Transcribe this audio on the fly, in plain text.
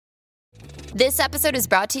This episode is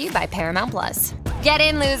brought to you by Paramount Plus. Get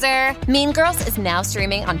in, loser! Mean Girls is now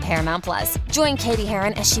streaming on Paramount Plus. Join Katie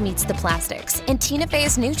Heron as she meets the plastics in Tina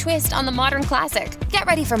Fey's new twist on the modern classic. Get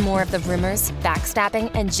ready for more of the rumors,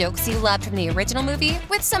 backstabbing, and jokes you loved from the original movie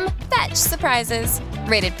with some fetch surprises.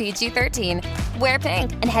 Rated PG-13. Wear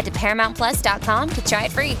pink and head to ParamountPlus.com to try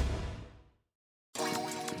it free.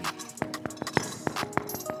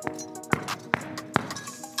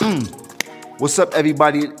 What's up,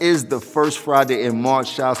 everybody? It is the first Friday in March.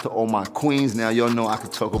 Shouts to all my queens. Now, y'all know I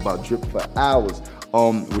could talk about drip for hours,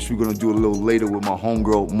 which we're gonna do a little later with my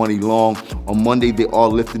homegirl, Money Long. On Monday, they are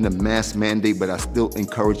lifting the mask mandate, but I still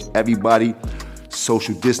encourage everybody,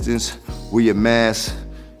 social distance, wear your mask,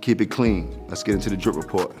 keep it clean. Let's get into the drip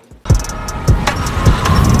report.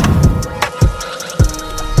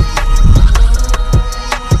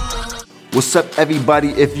 What's up, everybody?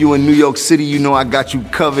 If you in New York City, you know I got you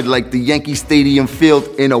covered like the Yankee Stadium field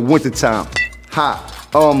in a wintertime.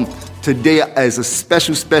 Today is a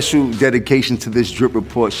special dedication to this drip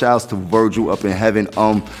report. Shouts to Virgil up in heaven.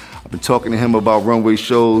 I've been talking to him about runway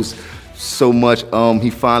shows so much.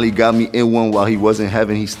 He finally got me in one while he was in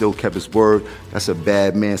heaven. He still kept his word. That's a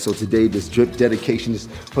bad man. So today, this drip dedication is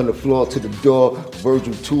from the floor to the door.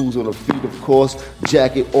 Virgil tools on the feet, of course.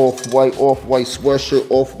 Jacket, off-white sweatshirt,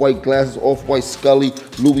 off-white glasses, off-white Scully,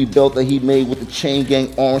 Louis belt that he made with the chain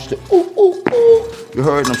gang orange to ooh, ooh, ooh. You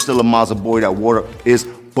heard? I'm still a Mazda boy. That water is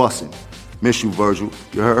bussin'. Miss you, Virgil.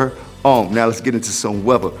 You heard? Now let's get into some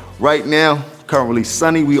weather. Right now, currently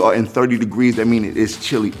sunny. We are in 30 degrees. That means it is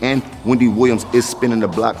chilly. And Wendy Williams is spinning the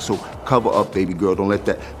block, so cover up, baby girl. Don't let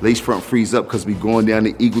that lace front freeze up because we going down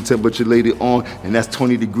to eagle temperature later on, and that's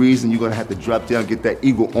 20 degrees, and you're going to have to drop down, get that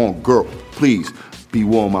eagle on. Girl, please be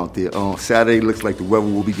warm out there. Saturday looks like the weather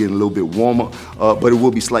will be getting a little bit warmer, but it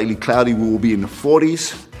will be slightly cloudy. We will be in the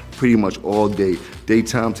 40s pretty much all day,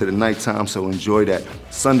 daytime to the nighttime, so enjoy that.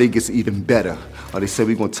 Sunday gets even better. They said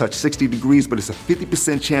we're going to touch 60 degrees, but it's a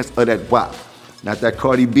 50% chance of that WAP. Not that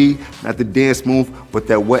Cardi B, not the dance move, but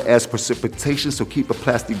that wet-ass precipitation. So keep a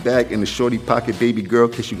plastic bag in the shorty pocket, baby girl,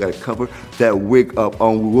 in case you got to cover that wig up.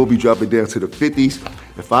 We will be dropping down to the 50s.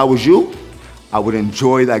 If I was you, I would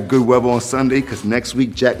enjoy that good weather on Sunday, because next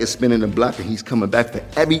week, Jack is spinning the block, and he's coming back for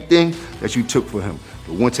everything that you took for him.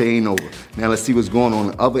 The winter ain't over. Now let's see what's going on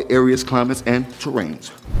in other areas, climates, and terrains.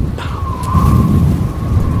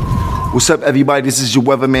 What's up, everybody? This is your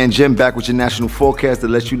weatherman Jim, back with your national forecast to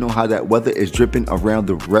let you know how that weather is dripping around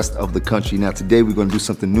the rest of the country. Now today we're going to do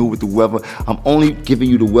something new with the weather. I'm only giving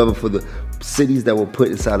you the weather for the cities that were put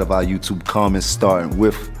inside of our YouTube comments, starting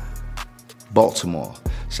with Baltimore.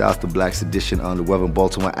 Shouts to Black's Edition on the weather in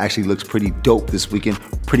Baltimore. Actually looks pretty dope this weekend,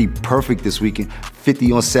 pretty perfect this weekend.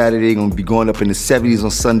 50 on Saturday, gonna be going up in the 70s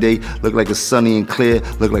on Sunday. Look like it's sunny and clear.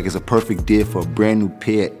 Look like it's a perfect day for a brand new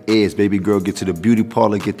pair of ears. Baby girl, get to the beauty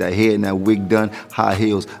parlor, get that hair and that wig done. High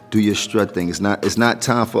heels, do your strut thing. It's not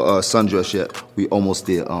time for sundress yet. We almost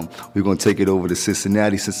there. We're gonna take it over to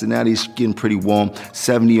Cincinnati. Cincinnati is getting pretty warm.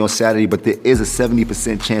 70 on Saturday, but there is a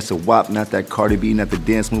 70% chance of WAP. Not that Cardi B, not the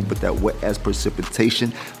dance move, but that wet-ass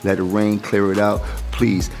precipitation. Let it rain, clear it out.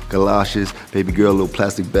 Please, galoshes, baby girl, a little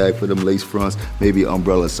plastic bag for them lace fronts, maybe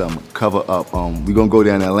umbrella or something. Cover up. We're gonna go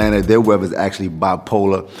down to Atlanta. Their weather's actually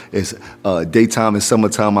bipolar. It's daytime and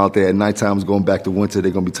summertime out there. At nighttime is going back to winter.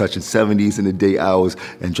 They're gonna be touching 70s in the day hours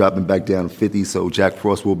and dropping back down to 50s. So Jack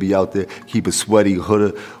Frost will be out there. Keep it sweaty,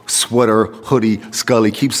 sweater, hoodie,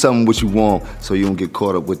 Scully. Keep something with you warm so you don't get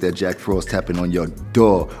caught up with that Jack Frost tapping on your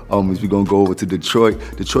door. We're gonna go over to Detroit.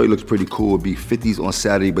 Detroit looks pretty cool. It'll be 50s on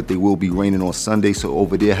Saturday, but they will be raining on Sunday. So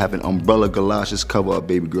over there, having umbrella, galoshes, cover up,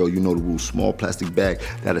 baby girl. You know the rules. Small plastic bag,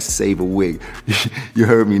 that'll save a wig. You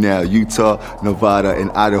heard me now. Utah, Nevada,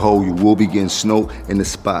 and Idaho, you will be getting snow in the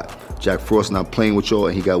spot. Jack Frost not playing with y'all,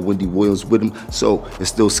 and he got Wendy Williams with him. So it's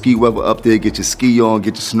still ski weather up there. Get your ski on,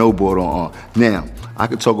 get your snowboard on. Now, I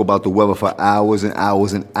could talk about the weather for hours and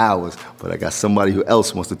hours and hours, but I got somebody who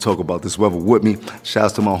else wants to talk about this weather with me.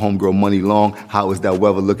 Shouts to my homegirl, Money Long. How is that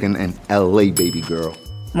weather looking in LA, baby girl?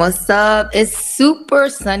 What's up? It's super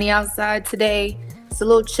sunny outside today. It's a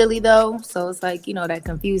little chilly though, so it's like, that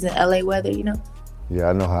confusing LA weather, Yeah,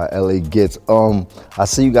 I know how LA gets. I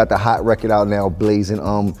see you got the hot record out now, blazing.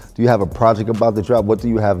 Do you have a project about to drop? What do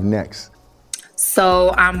you have next?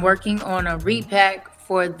 So I'm working on a repack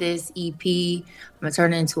for this EP. I'm gonna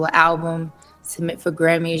turn it into an album, submit for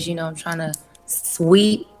Grammys. I'm trying to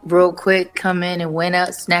sweep real quick, come in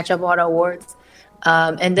and snatch up all the awards.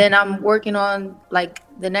 And then I'm working on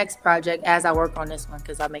the next project as I work on this one,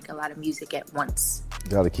 because I make a lot of music at once.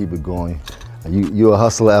 Gotta keep it going. You're a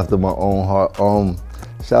hustler after my own heart.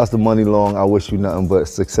 Shouts to Money Long. I wish you nothing but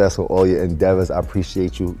success with all your endeavors. I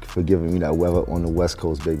appreciate you for giving me that weather on the West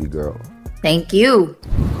Coast, baby girl. Thank you.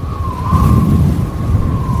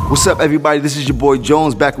 What's up, everybody? This is your boy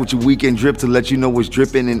Jones back with your weekend drip to let you know what's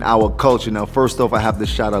dripping in our culture. Now, first off, I have to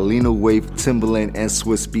shout out Lena Wave, Timbaland, and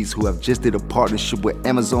Swiss Beats, who have just did a partnership with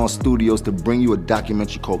Amazon Studios to bring you a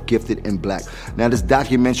documentary called Gifted in Black. Now, this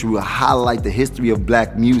documentary will highlight the history of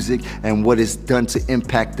black music and what it's done to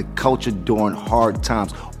impact the culture during hard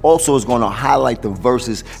times. Also, it's going to highlight the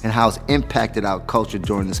verses and how it's impacted our culture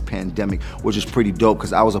during this pandemic, which is pretty dope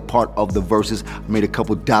because I was a part of the verses. I made a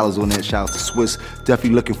couple dollars on that. Shout out to Swiss.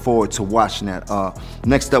 Definitely looking forward to watching that.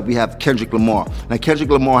 Next up, we have Kendrick Lamar. Now, Kendrick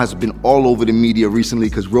Lamar has been all over the media recently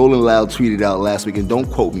because Rolling Loud tweeted out last week, and don't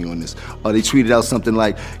quote me on this. They tweeted out something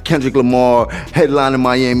like, Kendrick Lamar headlining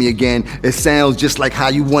Miami again. It sounds just like how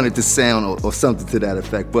you want it to sound, or something to that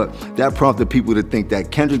effect. But that prompted people to think that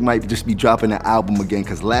Kendrick might just be dropping an album again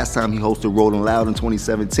because last time he hosted Rolling Loud in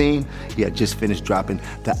 2017, he had just finished dropping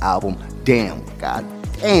the album Damn. God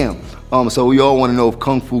damn. So we all want to know if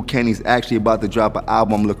Kung Fu Kenny's actually about to drop an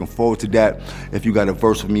album. I'm looking forward to that. If you got a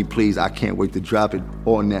verse for me, please, I can't wait to drop it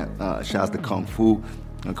on that. Shouts to Kung Fu.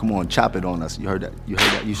 Come on, chop it on us. You heard that? You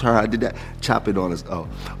heard that? You heard I did that? Chop it on us.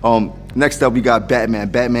 Next up, we got Batman.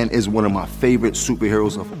 Batman is one of my favorite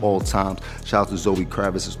superheroes of all time. Shout out to Zoe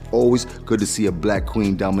Kravitz. It's always good to see a black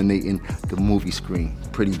queen dominating the movie screen.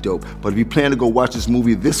 Pretty dope. But if you plan to go watch this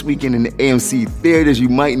movie this weekend in the AMC theaters, you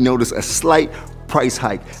might notice a slight price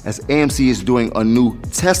hike as AMC is doing a new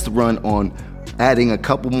test run on adding a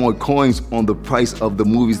couple more coins on the price of the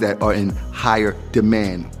movies that are in higher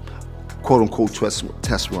demand. Quote unquote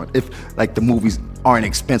test run, if like the movies aren't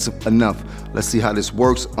expensive enough. Let's see how this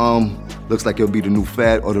works. Looks like it'll be the new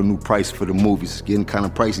fad or the new price for the movies. It's getting kind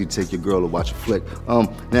of pricey to take your girl to watch a flick.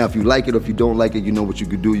 Now, if you like it or if you don't like it, you know what you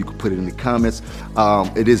could do. You can put it in the comments.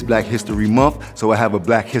 It is Black History Month, so I have a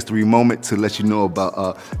Black History moment to let you know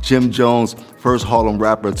about Jim Jones, first Harlem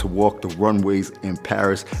rapper to walk the runways in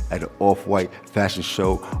Paris at an Off-White fashion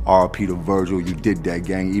show. R.I.P. to Virgil, you did that,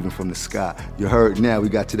 gang, even from the sky. You heard. Now we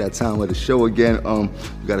got to that time of the show again.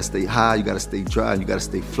 You gotta stay high, you gotta stay dry, and you gotta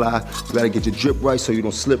stay fly. You gotta get your drip right so you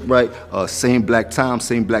don't slip right. Same black time,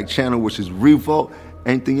 same black channel, which is Revolt.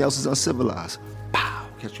 Anything else is uncivilized. Pow.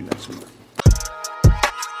 Catch you next week.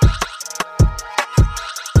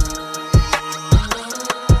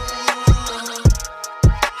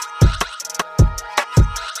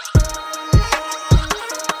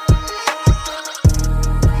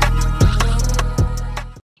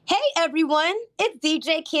 Hey everyone, it's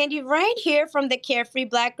DJ Candy Rain here from the Carefree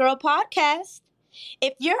Black Girl Podcast.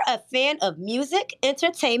 If you're a fan of music,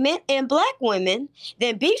 entertainment, and black women,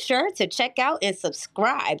 then be sure to check out and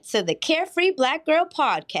subscribe to the Carefree Black Girl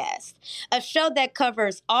Podcast, a show that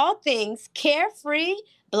covers all things carefree,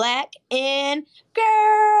 black, and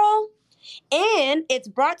girl. And it's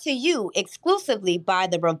brought to you exclusively by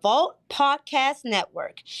the Revolt Podcast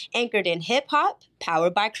Network, anchored in hip-hop,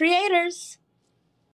 powered by creators.